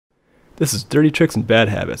This is Dirty Tricks and Bad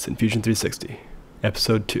Habits in Fusion 360,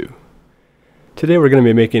 Episode 2. Today we're going to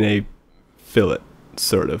be making a fillet,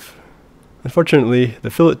 sort of. Unfortunately,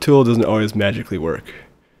 the fillet tool doesn't always magically work.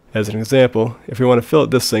 As an example, if we want to fillet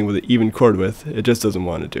this thing with an even chord width, it just doesn't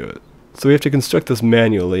want to do it. So we have to construct this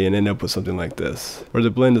manually and end up with something like this, where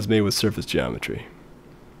the blend is made with surface geometry.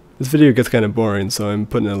 This video gets kind of boring, so I'm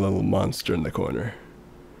putting a little monster in the corner.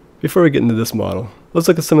 Before we get into this model, let's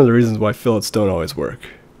look at some of the reasons why fillets don't always work.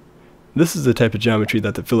 This is the type of geometry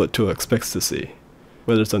that the fillet tool expects to see.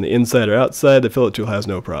 Whether it's on the inside or outside, the fillet tool has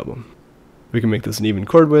no problem. We can make this an even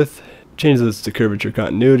chord width, change this to curvature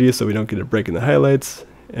continuity so we don't get a break in the highlights,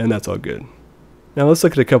 and that's all good. Now let's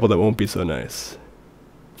look at a couple that won't be so nice.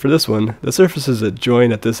 For this one, the surfaces that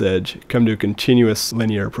join at this edge come to a continuous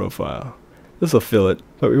linear profile. This will fillet,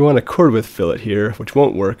 but we want a chord width fillet here, which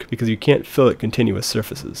won't work because you can't fillet continuous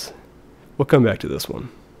surfaces. We'll come back to this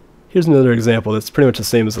one. Here's another example that's pretty much the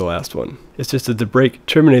same as the last one. It's just that the break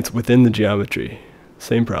terminates within the geometry.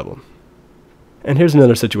 Same problem. And here's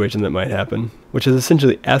another situation that might happen, which is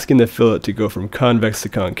essentially asking the fillet to go from convex to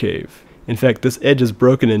concave. In fact, this edge is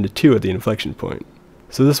broken into two at the inflection point,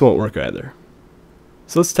 so this won't work either.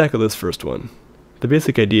 So let's tackle this first one. The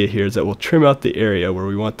basic idea here is that we'll trim out the area where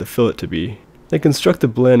we want the fillet to be, then construct the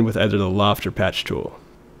blend with either the loft or patch tool.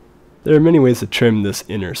 There are many ways to trim this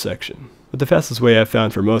inner section, but the fastest way I've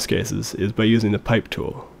found for most cases is by using the pipe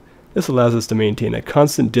tool. This allows us to maintain a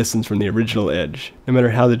constant distance from the original edge, no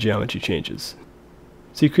matter how the geometry changes.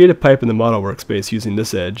 So you create a pipe in the model workspace using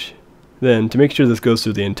this edge. Then, to make sure this goes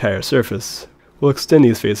through the entire surface, we'll extend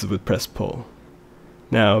these faces with press pull.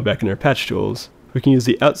 Now, back in our patch tools, we can use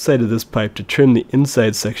the outside of this pipe to trim the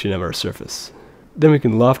inside section of our surface. Then we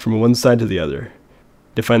can loft from one side to the other,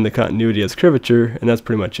 define the continuity as curvature, and that's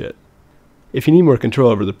pretty much it. If you need more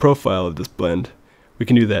control over the profile of this blend, we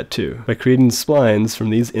can do that too, by creating splines from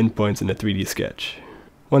these endpoints in a 3D sketch.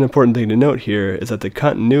 One important thing to note here is that the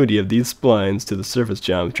continuity of these splines to the surface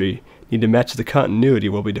geometry need to match the continuity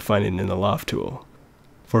we'll be defining in the loft tool.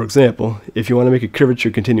 For example, if you want to make a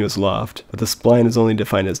curvature continuous loft, but the spline is only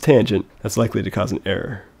defined as tangent, that's likely to cause an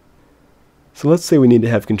error. So let's say we need to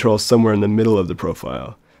have control somewhere in the middle of the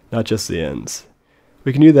profile, not just the ends.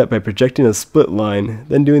 We can do that by projecting a split line,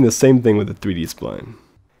 then doing the same thing with the 3D spline.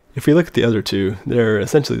 If we look at the other two, they're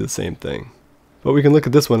essentially the same thing. But we can look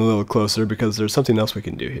at this one a little closer because there's something else we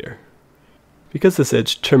can do here. Because this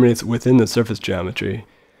edge terminates within the surface geometry,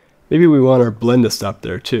 maybe we want our blend to stop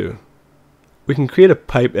there too. We can create a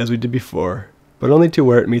pipe as we did before, but only to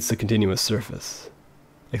where it meets the continuous surface.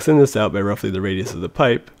 Extend this out by roughly the radius of the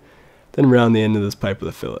pipe, then round the end of this pipe with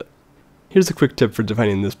a fillet. Here's a quick tip for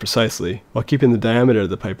defining this precisely, while keeping the diameter of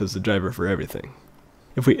the pipe as the driver for everything.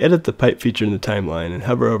 If we edit the pipe feature in the timeline and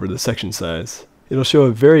hover over the section size, it'll show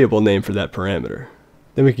a variable name for that parameter.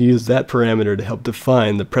 Then we can use that parameter to help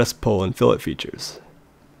define the press pull and fillet features.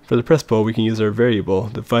 For the press pull, we can use our variable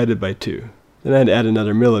divided by 2. Then I'd add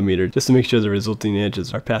another millimeter just to make sure the resulting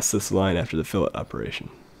edges are past this line after the fillet operation.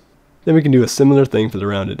 Then we can do a similar thing for the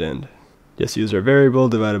rounded end. Just use our variable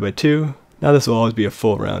divided by 2. Now this will always be a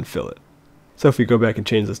full round fillet. So if we go back and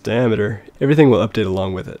change this diameter, everything will update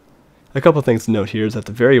along with it. A couple things to note here is that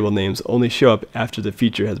the variable names only show up after the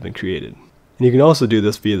feature has been created. And you can also do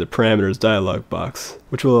this via the parameters dialog box,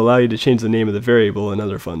 which will allow you to change the name of the variable and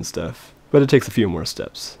other fun stuff, but it takes a few more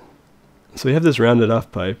steps. So we have this rounded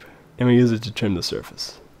off pipe, and we use it to trim the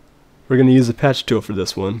surface. We're going to use the patch tool for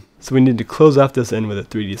this one, so we need to close off this end with a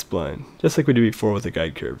 3D spline, just like we did before with the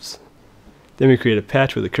guide curves. Then we create a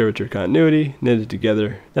patch with a curvature continuity, knit it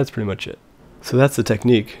together. That's pretty much it. So that's the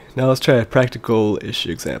technique. Now let's try a practical-ish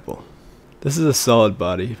example. This is a solid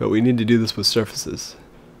body, but we need to do this with surfaces.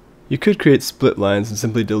 You could create split lines and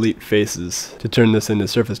simply delete faces to turn this into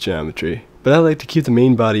surface geometry, but I like to keep the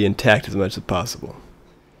main body intact as much as possible.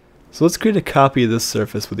 So let's create a copy of this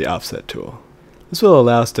surface with the offset tool. This will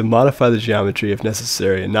allow us to modify the geometry if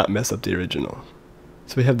necessary and not mess up the original.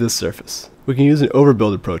 So we have this surface. We can use an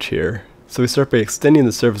overbuild approach here, so we start by extending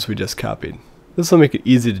the surface we just copied. This will make it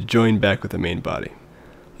easy to join back with the main body.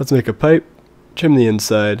 Let's make a pipe, trim the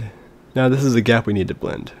inside. Now this is a gap we need to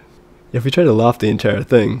blend. If we try to loft the entire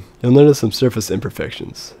thing, you'll notice some surface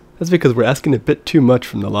imperfections. That's because we're asking a bit too much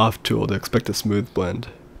from the loft tool to expect a smooth blend,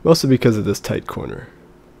 mostly because of this tight corner.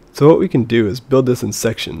 So what we can do is build this in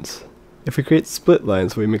sections. If we create split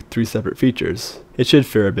lines where we make 3 separate features, it should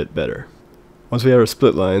fare a bit better. Once we have our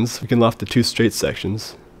split lines, we can loft the 2 straight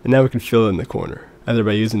sections, and now we can fill in the corner, either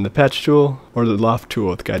by using the patch tool or the loft tool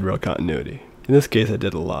with guide rail continuity. In this case I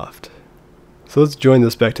did a loft. So let's join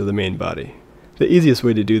this back to the main body. The easiest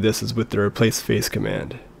way to do this is with the replace face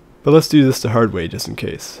command, but let's do this the hard way just in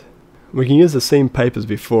case. We can use the same pipe as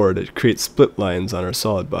before to create split lines on our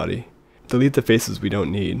solid body. Delete the faces we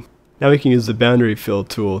don't need. Now we can use the boundary fill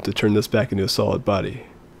tool to turn this back into a solid body.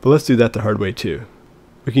 But let's do that the hard way too.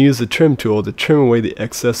 We can use the trim tool to trim away the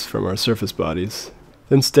excess from our surface bodies,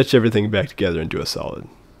 then stitch everything back together into a solid.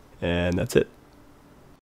 And that's it.